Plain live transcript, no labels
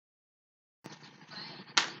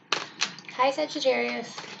Hi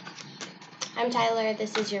Sagittarius, I'm Tylor.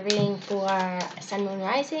 This is your reading for Sun, Moon,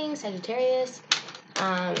 Rising, Sagittarius.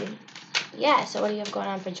 Yeah, so what do you have going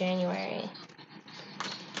on for January?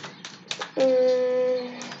 Let's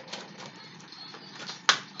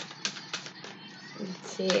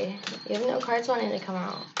see. You have no cards wanting to come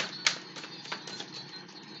out.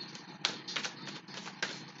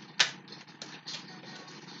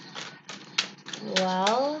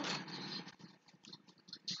 Well,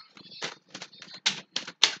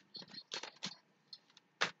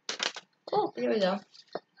 oh, here we go.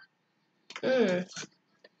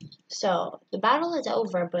 So, the battle is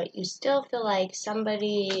over, but you still feel like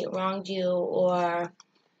somebody wronged you, or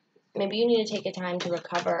maybe you need to take a time to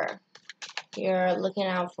recover. You're looking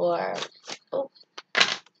out for, oh,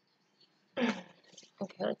 okay,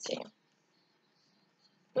 let's see.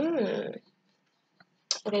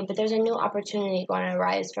 Okay, but there's a new opportunity going to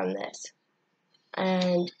arise from this.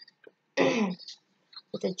 And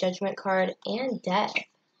with the Judgment card and Death.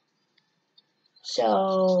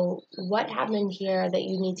 So, what happened here that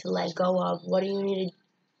you need to let go of? What do you need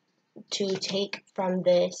to take from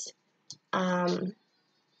this?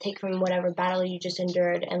 Take from whatever battle you just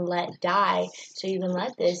endured and let die, so you can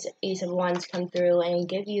let this Ace of Wands come through and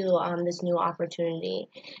give you this new opportunity.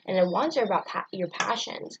 And the Wands are about your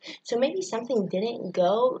passions. So maybe something didn't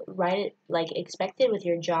go right like expected with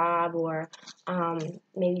your job, or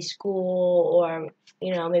maybe school, or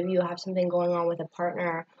maybe you have something going on with a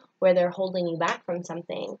partner where they're holding you back from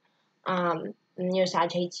something. And your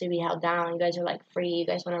Sag hates to be held down. You guys are like free. You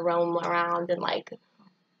guys want to roam around and like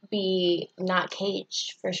be not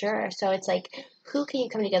caged for sure. So it's like, who can you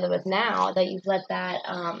come together with now that you've let that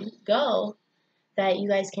go, that you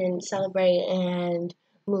guys can celebrate and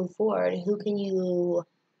move forward? Who can you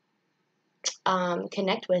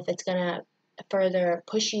connect with that's gonna further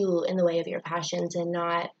push you in the way of your passions and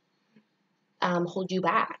not hold you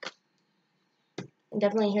back? And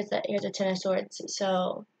definitely, here's a Ten of Swords.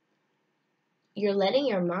 So you're letting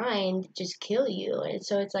your mind just kill you, and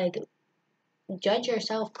so it's like, judge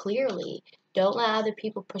yourself clearly. Don't let other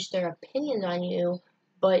people push their opinions on you,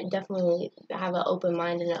 but definitely have an open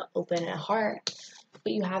mind and an open heart.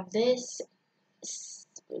 But you have this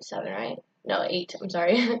 7, right? No, 8. I'm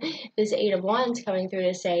sorry. This 8 of Wands coming through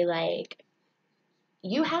to say, like,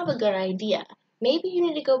 you have a good idea. Maybe you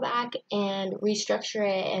need to go back and restructure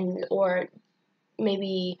it, or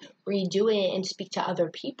maybe redo it and speak to other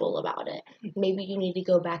people about it. Maybe you need to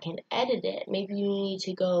go back and edit it. Maybe you need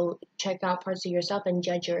to go check out parts of yourself and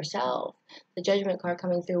judge yourself. The Judgment card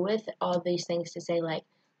coming through with all these things to say, like,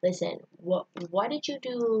 listen, what did you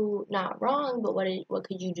do not wrong, but what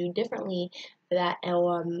could you do differently that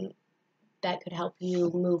that could help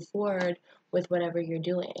you move forward with whatever you're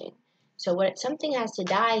doing. So something has to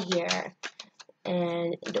die here,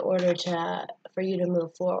 and in order for you to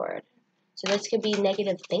move forward. So this could be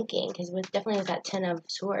negative thinking, because definitely with that 10 of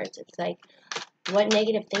Swords, it's like, what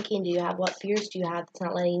negative thinking do you have? What fears do you have that's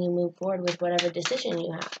not letting you move forward with whatever decision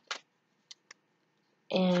you have?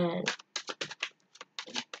 And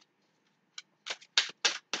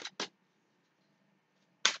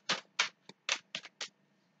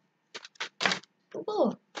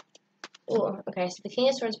okay, so the King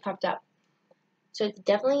of Swords popped up. So it's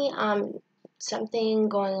definitely something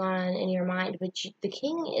going on in your mind, but the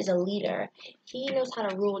King is a leader. He knows how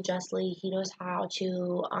to rule justly. He knows how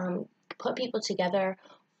to put people together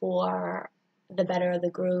for the better of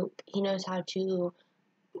the group. He knows how to,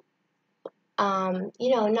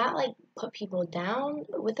 not like put people down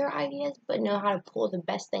with their ideas, but know how to pull the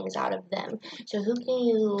best things out of them. So who can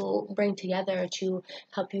you bring together to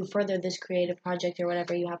help you further this creative project or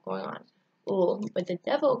whatever you have going on? But the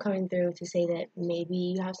Devil coming through to say that maybe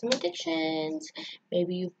you have some addictions,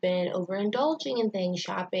 maybe you've been overindulging in things,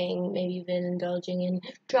 shopping, maybe you've been indulging in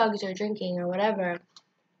drugs or drinking or whatever.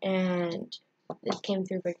 And this came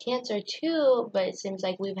through for Cancer too, but it seems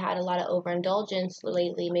like we've had a lot of overindulgence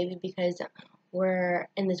lately, maybe because we're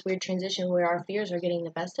in this weird transition where our fears are getting the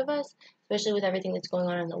best of us, especially with everything that's going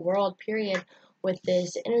on in the world, period. With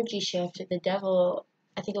this energy shift, the Devil,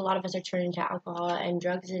 I think a lot of us are turning to alcohol and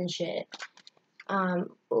drugs and shit.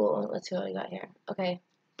 Let's see what we got here. Okay,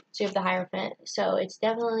 so you have the Hierophant. So it's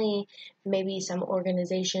definitely maybe some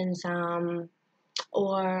organization,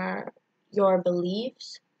 or your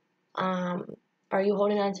beliefs. Are you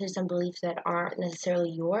holding on to some beliefs that aren't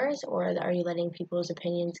necessarily yours, or are you letting people's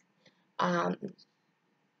opinions,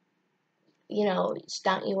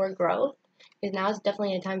 stunt your growth? Because now is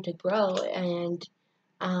definitely a time to grow and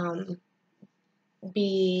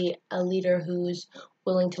be a leader who's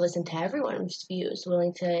willing to listen to everyone's views,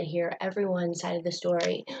 willing to hear everyone's side of the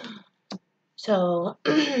story. So,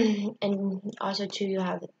 and also too, you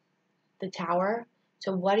have the Tower.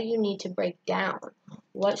 So what do you need to break down?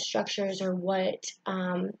 What structures or what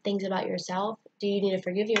things about yourself do you need to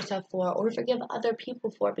forgive yourself for or forgive other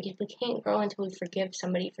people for? Because we can't grow until we forgive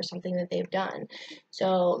somebody for something that they've done.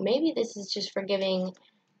 So maybe this is just forgiving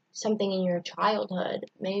something in your childhood,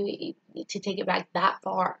 maybe to take it back that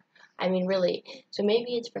far. I mean, really. So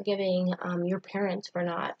maybe it's forgiving your parents for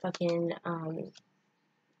not fucking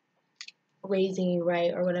raising you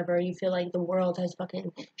right or whatever. You feel like the world has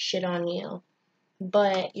fucking shit on you.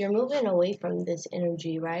 But you're moving away from this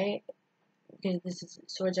energy, right? Because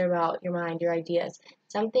swords are about your mind, your ideas.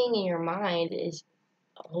 Something in your mind is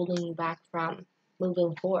holding you back from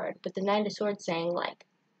moving forward. But the Knight of Swords saying, like,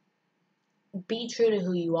 be true to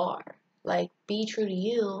who you are. Like, be true to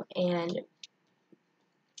you, and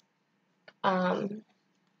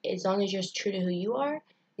as long as you're true to who you are,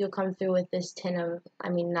 you'll come through with this 9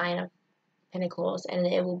 of Pentacles, and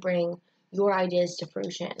it will bring your ideas to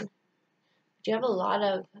fruition. But you have a lot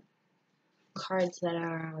of cards that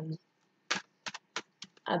are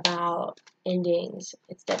about endings.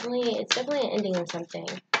 It's definitely an ending of something.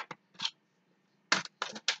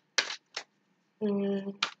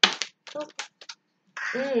 Mm. Oh.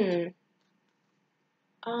 Mm.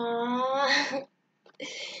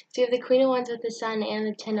 So you have the Queen of Wands with the Sun and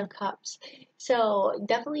the Ten of Cups. So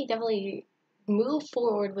definitely move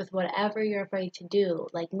forward with whatever you're afraid to do.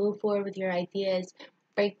 Like, move forward with your ideas,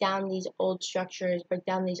 break down these old structures, break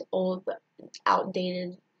down these old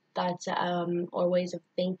outdated thoughts or ways of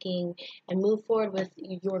thinking, and move forward with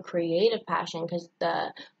your creative passion, because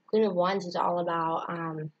the Queen of Wands is all about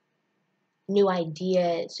new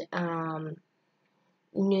ideas,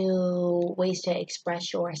 new ways to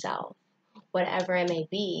express yourself, whatever it may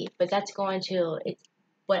be. But that's going to,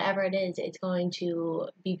 whatever it is, it's going to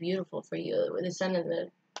be beautiful for you. With the Sun and the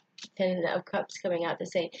Ten of Cups coming out to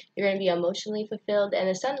say you're going to be emotionally fulfilled, and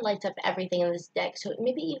the Sun lights up everything in this deck. So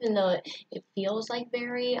maybe even though it feels like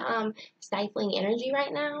very stifling energy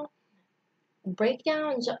right now,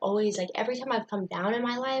 breakdowns always, like, every time I've come down in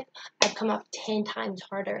my life, I've come up 10 times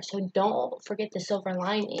harder. So don't forget the silver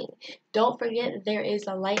lining. Don't forget that there is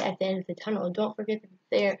a light at the end of the tunnel. Don't forget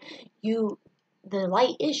that the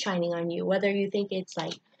light is shining on you, whether you think it's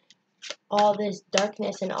like all this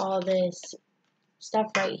darkness and all this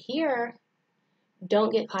stuff right here.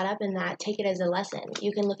 Don't get caught up in that. Take it as a lesson.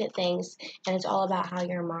 You can look at things, and it's all about how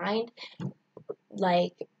your mind,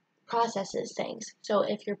 like, processes things. So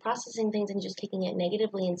if you're processing things and just taking it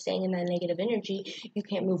negatively and staying in that negative energy, you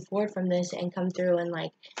can't move forward from this and come through and,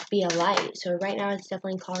 like, be a light. So right now it's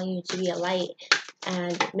definitely calling you to be a light,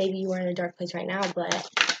 and maybe you are in a dark place right now, but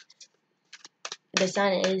the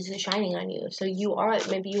sun is shining on you. So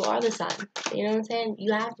maybe you are the sun. You know what I'm saying?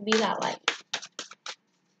 You have to be that light.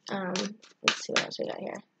 Let's see what else we got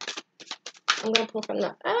here. I'm gonna pull from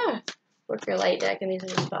the Work Your Light deck, and these are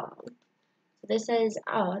just spell. This says,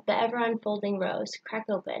 the ever unfolding rose, crack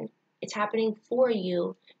open. It's happening for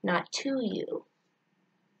you, not to you.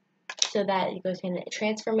 So that it goes in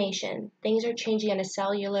transformation. Things are changing on a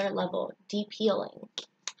cellular level. Deep healing.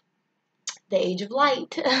 The age of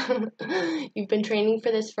light. You've been training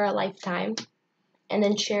for this for a lifetime. And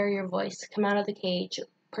then share your voice. Come out of the cage.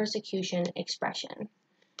 Persecution, expression.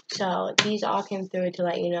 So these all came through to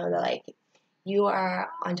let you know that, like, you are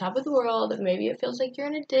on top of the world. Maybe it feels like you're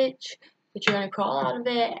in a ditch, but you're going to crawl out of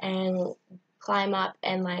it and climb up.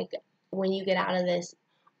 And, like, when you get out of this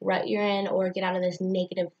rut you're in, or get out of this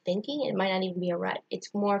negative thinking, it might not even be a rut.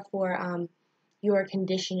 It's more for your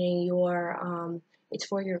conditioning, it's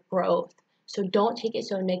for your growth. So don't take it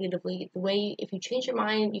so negatively. If you change your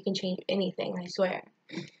mind, you can change anything, I swear.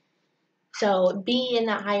 So be in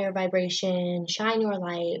that higher vibration, shine your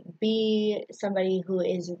light, be somebody who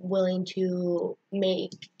is willing to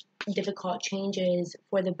make difficult changes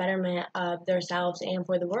for the betterment of themselves and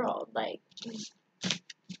for the world. Like,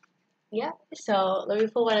 yeah. So let me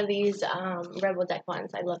pull one of these Rebel deck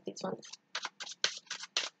ones. I love these ones.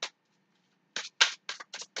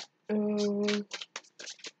 Ooh.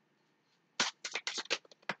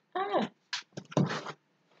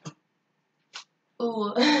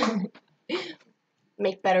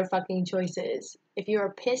 Make better fucking choices. If you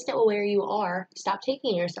are pissed at where you are, stop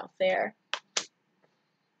taking yourself there.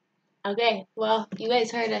 Okay, well, you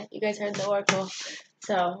guys heard it. You guys heard the oracle.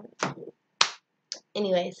 So,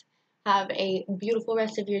 anyways, have a beautiful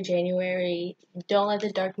rest of your January. Don't let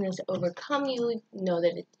the darkness overcome you. Know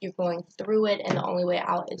that you're going through it, and the only way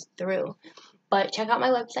out is through. But check out my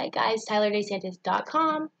website, guys,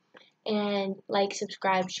 TylorDesantis.com, and like,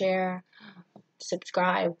 subscribe, share,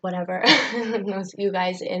 whatever. I'll see you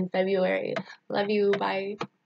guys in February. Love you. Bye.